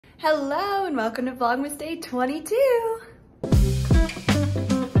Hello and welcome to Vlogmas Day 22. I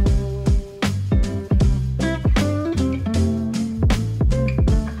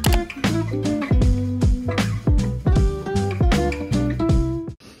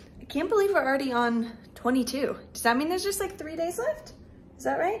can't believe we're already on 22. Does that mean there's just like 3 days left? Is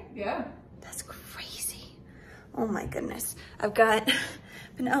that right? Yeah. That's crazy. Oh my goodness. I've got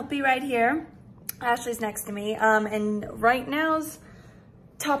Penelope right here. Ashley's next to me. And right now's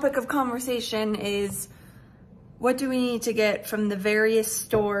topic of conversation is what do we need to get from the various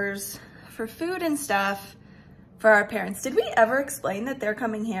stores for food and stuff for our parents. Did we ever explain that they're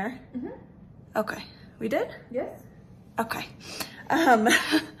coming here? Mm-hmm. Okay, we did? Yes. Okay.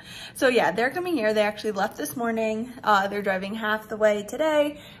 So yeah, they're coming here. They actually left this morning. They're driving half the way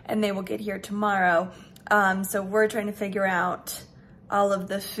today and they will get here tomorrow. So we're trying to figure out all of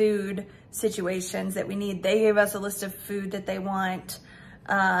the food situations that we need. They gave us a list of food that they want.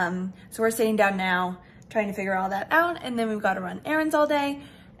 So we're sitting down now trying to figure all that out, and then we've got to run errands all day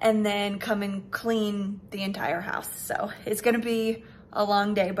and then come and clean the entire house. So it's gonna be a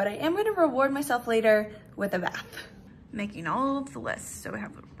long day, but I am gonna reward myself later with a bath. Making all of the lists. So we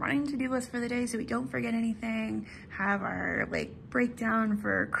have a running to-do list for the day so we don't forget anything, have our like breakdown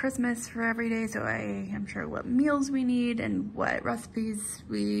for Christmas for every day, so I am sure what meals we need and what recipes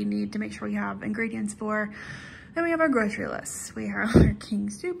we need to make sure we have ingredients for. Then we have our grocery lists. We have our King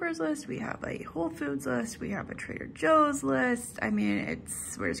Soopers list, we have a Whole Foods list, we have a Trader Joe's list. I mean,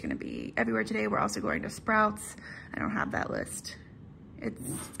 we're just gonna be everywhere today. We're also going to Sprouts. I don't have that list. It's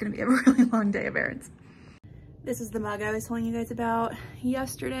gonna be a really long day of errands. This is the mug I was telling you guys about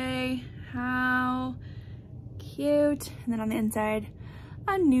yesterday. How cute. And then on the inside,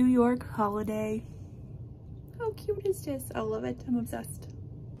 a New York holiday. How cute is this? I love it, I'm obsessed.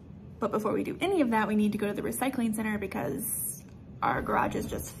 But before we do any of that, we need to go to the recycling center because our garage is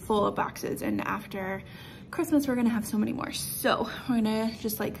just full of boxes, and after Christmas, we're gonna have so many more. So we're gonna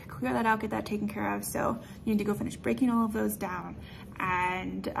just like clear that out, get that taken care of. So you need to go finish breaking all of those down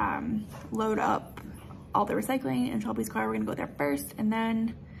and load up all the recycling in Shelby's car. We're gonna go there first, and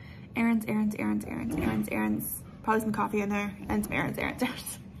then errands, probably some coffee in there, and some errands.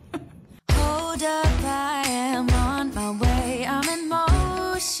 Hold up, I am on my way, I'm in motion.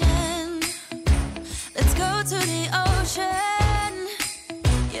 Let's go to the ocean,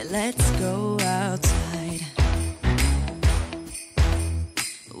 yeah, let's go outside.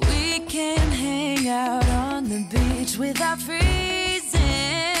 We can hang out on the beach without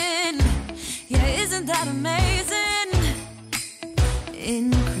freezing. Yeah, isn't that amazing?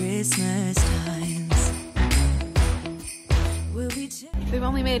 In Christmas times, we'll be We've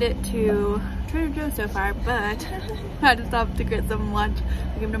only made it to Trader Joe's so far, but I had to stop to get some lunch.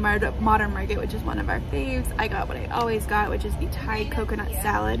 We came to Modern Market, which is one of our faves. I got what I always got, which is the Thai coconut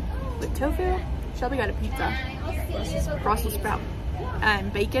salad with tofu. Shelby got a pizza, Brussels sprout,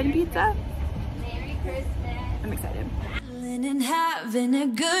 and bacon pizza. I'm excited. and having a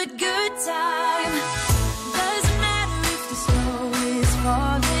good time. Doesn't matter if the snow is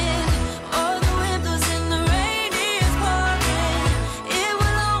falling or the wind blows and the rain is pouring. It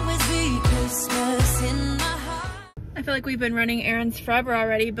will always be Christmas in my heart. I feel like we've been running errands forever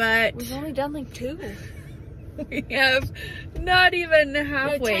already, but We've only done like 2. we have not even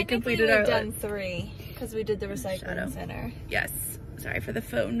halfway completed our done list. 3 because we did the recycling center. Yes, sorry for the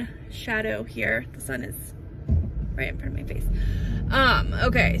phone shadow here. The sun is right in front of my face.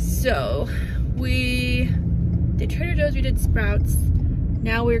 Okay, so we did Trader Joe's, we did Sprouts.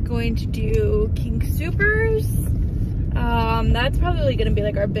 Now we're going to do King Soopers. That's probably gonna be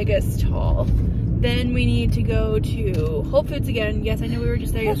like our biggest haul. Then we need to go to Whole Foods again. Yes, I know we were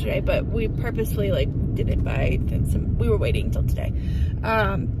just there yesterday, but we purposely like didn't buy some. We were waiting until today.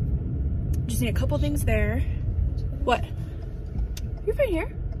 Just need a couple things there. What? You're right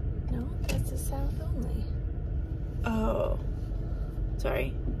here. No, that's the south only. Oh,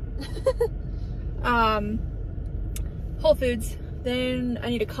 sorry. Whole Foods. Then I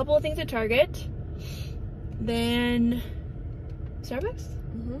need a couple of things at Target. Then Starbucks.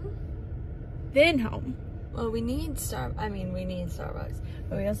 Then home. Well, we need Starbucks,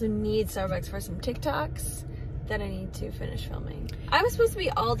 but we also need Starbucks for some TikToks that I need to finish filming. I was supposed to be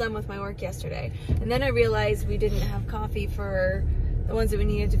all done with my work yesterday, and then I realized we didn't have coffee for the ones that we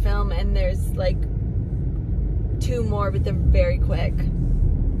needed to film, and there's like 2 more, but they're very quick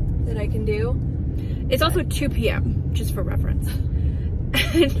that I can do. It's also 2 p.m. just for reference.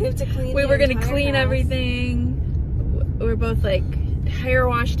 We have to clean. We were gonna clean everything. We're both like hair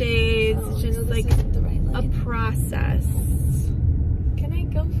wash days. It's just like a process. Can I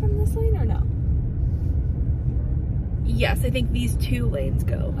go from this lane or no? Yes, I think these 2 lanes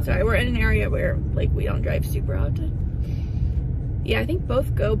go. Okay. Sorry, we're in an area where like we don't drive super often. Yeah, I think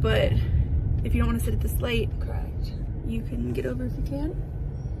both go, but if you don't want to sit at this light, Correct. you can get over if you can.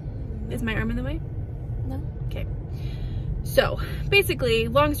 Is my arm in the way? No. Okay. So basically,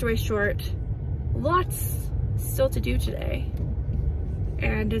 long story short, lots still to do today.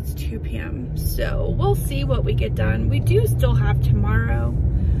 And it's 2 p.m. So we'll see what we get done. We do still have tomorrow.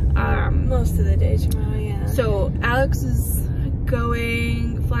 Most of the day tomorrow, yeah. So Alex is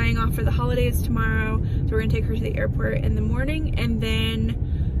flying off for the holidays tomorrow. So we're gonna take her to the airport in the morning, and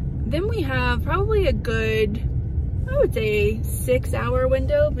then we have probably a good, I would say, 6-hour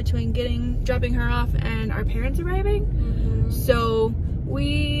window between dropping her off and our parents arriving. Mm-hmm. So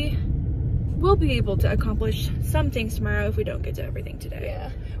we will be able to accomplish some things tomorrow if we don't get to everything today. Yeah.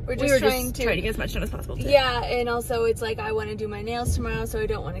 We're just trying to get as much done as possible today. Yeah, and also it's like I want to do my nails tomorrow, so I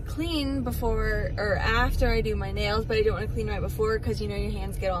don't want to clean before or after I do my nails, but I don't want to clean right before because, you know, your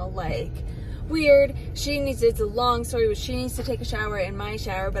hands get all like weird. It's a long story, but she needs to take a shower in my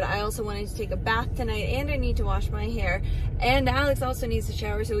shower, but I also wanted to take a bath tonight, and I need to wash my hair, and Alex also needs to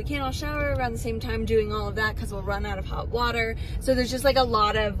shower, so we can't all shower around the same time doing all of that because we'll run out of hot water. So there's just like a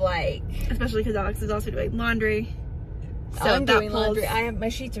lot of like, especially because Alex is also doing laundry. So I'm doing laundry. My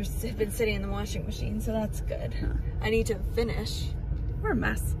sheets have been sitting in the washing machine, so that's good. Huh. I need to finish. We're a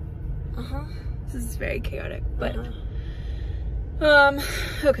mess. Uh-huh. This is very chaotic, but uh-huh.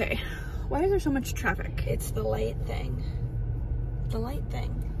 Okay. Why is there so much traffic? It's the light thing. The light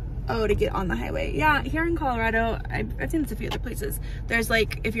thing. Oh, to get on the highway. Yeah, here in Colorado, I've seen this a few other places. There's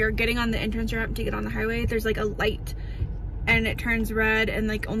like, if you're getting on the entrance ramp to get on the highway, there's like a light and it turns red and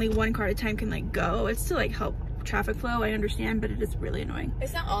like only 1 car at a time can like go. It's to like help traffic flow, I understand, but it is really annoying.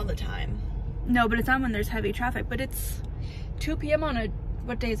 It's not all the time. No, but it's on when there's heavy traffic, but it's 2 p.m. on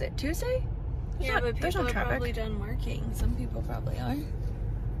what day is it? Tuesday? Yeah, but people are probably done working. Some people probably are.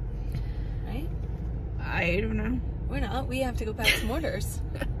 Right? I don't know. We're not. We have to go pack some orders.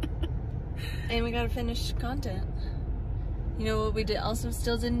 And we gotta finish content. You know what we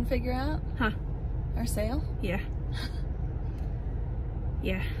still didn't figure out? Huh. Our sale? Yeah.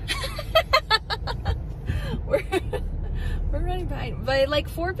 Yeah. We're running behind. By like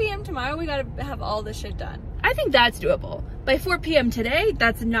 4 p.m. tomorrow, we gotta have all this shit done. I think that's doable. By 4 p.m. today,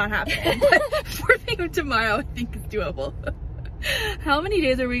 that's not happening. But 4 p.m. tomorrow, I think is doable. How many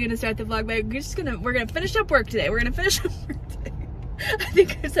days are we gonna start the vlog by? We're gonna finish up work today. We're gonna finish up work today. I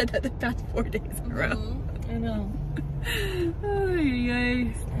think I've said that the past 4 days in a row. I know. Oh, yay.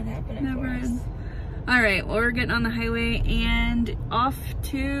 It's not happening Never for us. ends. All right, well, we're getting on the highway and off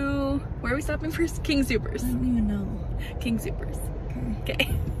to, where are we stopping first? King Supers. I don't even know. King Supers. Okay.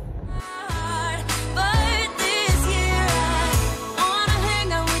 But this year I wanna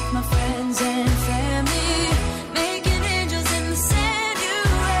hang out with my friends and family, making angels in the sand. You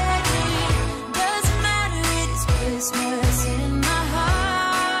ready? Doesn't matter, it's Christmas in my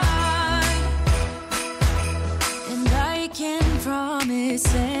heart, and I can promise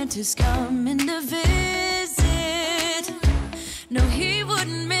Santa's coming to visit. No, he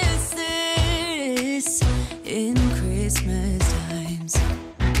wouldn't miss this in Christmas times.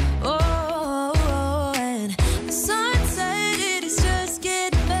 Oh, and the sunset, it is just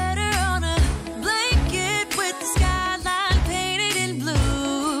getting better on a blanket with the skyline painted in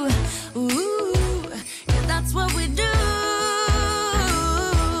blue. Ooh, yeah, that's what we do.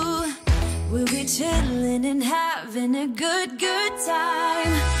 We'll be chilling and having a good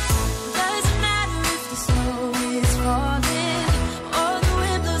time. Doesn't matter if the snow is falling or the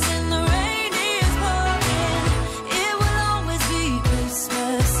wind blows and the rain is pouring. It will always be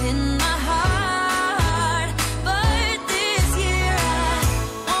Christmas in my heart. But this year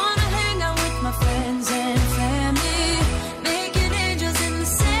I wanna hang out with my friends and family, making angels in the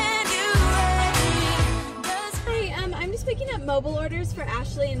sand. You ready? Hi, I'm just picking up mobile orders for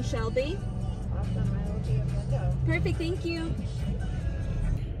Ashley and Shelby. Perfect, thank you.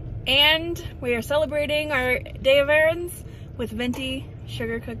 And we are celebrating our day of errands with venti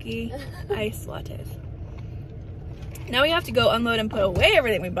sugar cookie ice lattes. Now we have to go unload and put away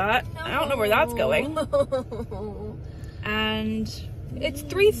everything we bought. I don't know where that's going. And it's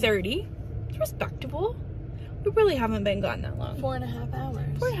 3:30. It's respectable. We really haven't been gone that long. 4.5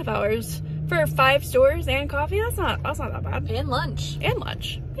 hours. 4.5 hours for 5 stores and coffee. That's not that bad. And lunch. And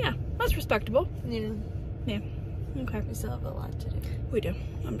lunch. Yeah, that's respectable. Yeah. Yeah. Okay. We still have a lot to do. We do.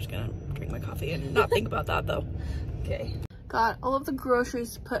 I'm just gonna drink my coffee and not think about that though. Okay. Got all of the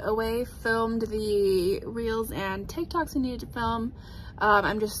groceries put away, filmed the reels and TikToks I needed to film.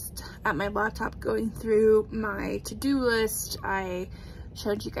 I'm just at my laptop going through my to-do list. I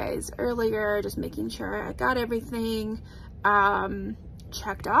showed you guys earlier, just making sure I got everything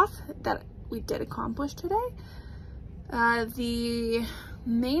checked off that we did accomplish today. The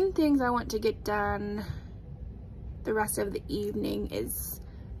main things I want to get done the rest of the evening is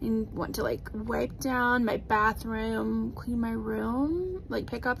I want to like wipe down my bathroom, clean my room, like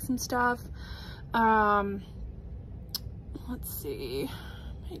pick up some stuff. Let's see,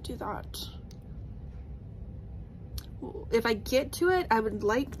 I might do that. If I get to it, I would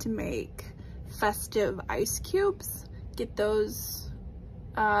like to make festive ice cubes, get those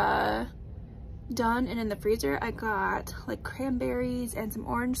done. And in the freezer I got like cranberries and some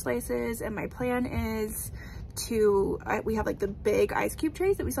orange slices, and my plan is to we have like the big ice cube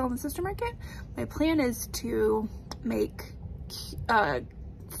trays that we sell in the sister market. My plan is to make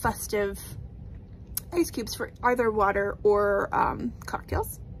festive ice cubes for either water or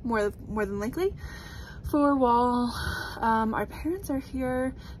cocktails, more than likely. For while our parents are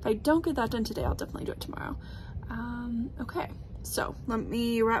here, if I don't get that done today, I'll definitely do it tomorrow. Okay, so let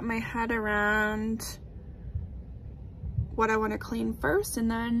me wrap my head around what I want to clean first and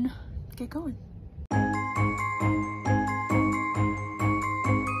then get going.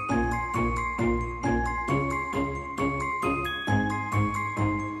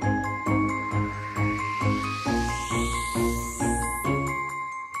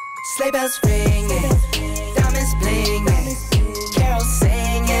 Sleigh bells ringing, diamonds blinging, carols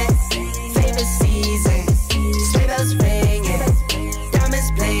singing, favorite season. Sleigh bells ringing,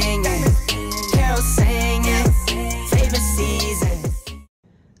 diamonds blinging, carols singing, favorite season.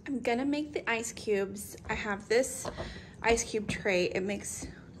 I'm gonna make the ice cubes. I have this ice cube tray. It makes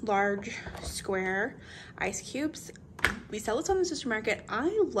large square ice cubes. We sell this on the sister market. I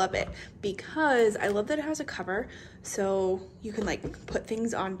love it because I love that it has a cover, so you can like put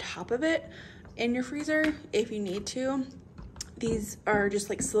things on top of it in your freezer if you need to. These are just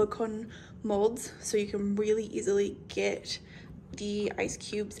like silicone molds, so you can really easily get the ice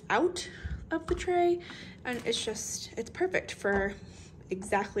cubes out of the tray, and it's perfect for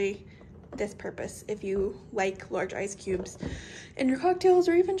exactly this purpose. If you like large ice cubes in your cocktails,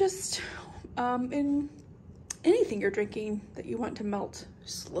 or even just in anything you're drinking that you want to melt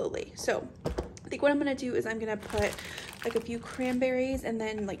slowly. So I think what I'm gonna do is I'm gonna put like a few cranberries and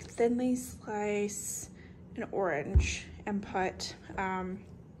then like thinly slice an orange and put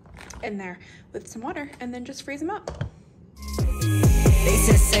in there with some water, and then just freeze them up. They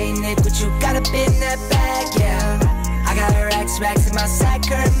said, say Nick, what you got up in that bag, yeah. I got racks in my sack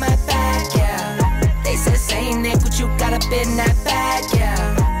or in my bag, yeah. They said, say Nick, what you got up in that bag,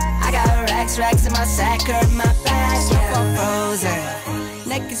 yeah. I got racks in my sack or in my bag, yeah. Frozen,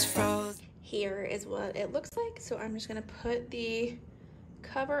 neck is frozen. Here is what it looks like. So I'm just gonna put the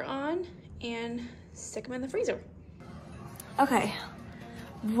cover on and stick them in the freezer. Okay,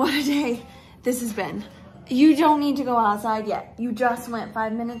 what a day this has been. You don't need to go outside yet. You just went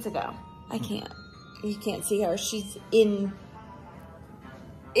 5 minutes ago. I can't. You can't see her. She's in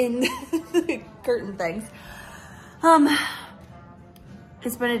the curtain things.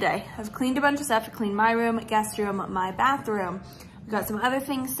 It's been a day. I've cleaned a bunch of stuff. I cleaned my room, guest room, my bathroom. We got some other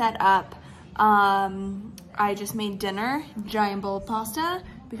things set up. I just made dinner, giant bowl of pasta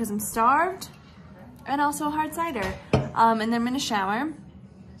because I'm starved, and also a hard cider. And then I'm gonna shower,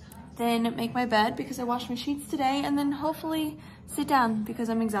 then make my bed because I washed my sheets today, and then hopefully sit down because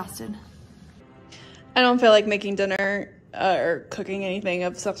I'm exhausted. I don't feel like making dinner or cooking anything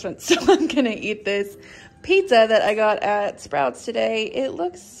of substance, so I'm gonna eat this pizza that I got at Sprouts today. It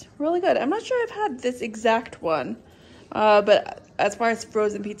looks really good. I'm not sure I've had this exact one, but as far as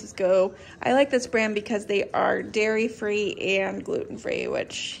frozen pizzas go, I like this brand because they are dairy-free and gluten-free,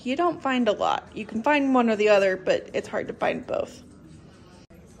 which you don't find a lot. You can find one or the other, but it's hard to find both.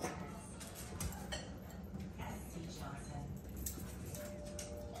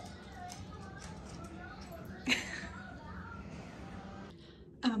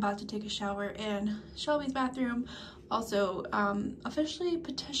 I'm about to take a shower in Shelby's bathroom. Also, officially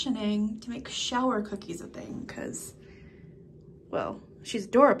petitioning to make shower cookies a thing because, well, she's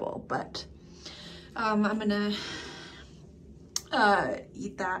adorable, but I'm gonna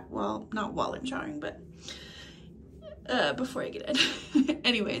eat that, well, not while I'm showering, but before I get in.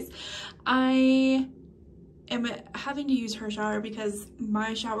 Anyways, I am having to use her shower because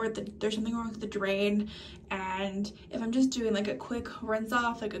my shower, there's something wrong with the drain, and if I'm just doing like a quick rinse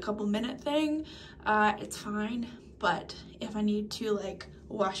off, like a couple minute thing, it's fine. But if I need to like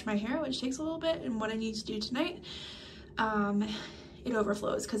wash my hair, which takes a little bit, and what I need to do tonight, it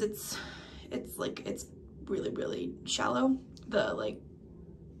overflows because it's really shallow, the like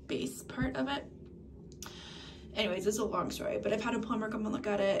base part of it. anyways, it's a long story, but I've had a plumber come and look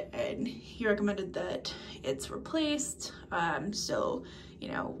at it, and he recommended that it's replaced. So, you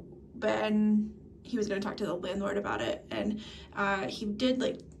know, Ben, he was going to talk to the landlord about it, and he did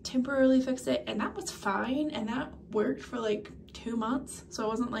like temporarily fix it, and that was fine, and that worked for like 2 months, so I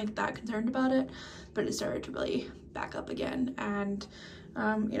wasn't like that concerned about it. But it started to really back up again, and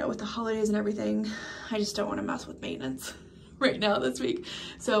you know, with the holidays and everything, I just don't want to mess with maintenance right now this week.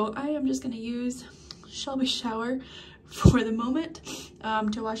 So I am just going to use Shelby's shower for the moment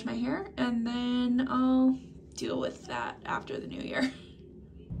to wash my hair, and then I'll deal with that after the new year.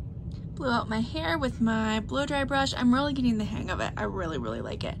 Blew out my hair with my blow dry brush. I'm really getting the hang of it. I really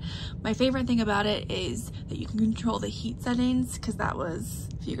like it. My favorite thing about it is that you can control the heat settings, because that was,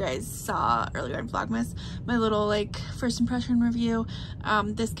 if you guys saw earlier in Vlogmas, my little like first impression review.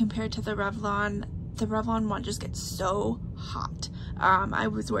 This compared to the Revlon one just gets so hot. I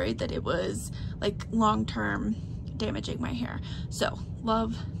was worried that it was like long-term damaging my hair. So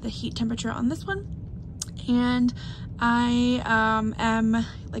love the heat temperature on this one. And I am,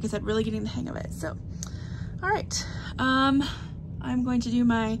 like I said, really getting the hang of it. So, all right, I'm going to do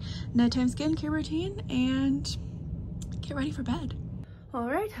my nighttime skincare routine and get ready for bed. All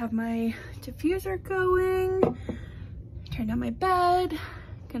right, have my diffuser going, turned on my bed,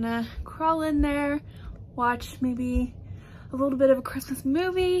 gonna crawl in there, watch maybe a little bit of a Christmas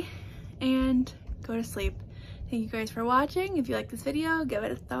movie, and go to sleep. Thank you guys for watching. If you like this video, give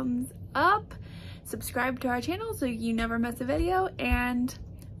it a thumbs up. Subscribe to our channel so you never miss a video, and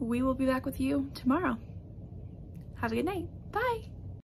we will be back with you tomorrow. Have a good night. Bye.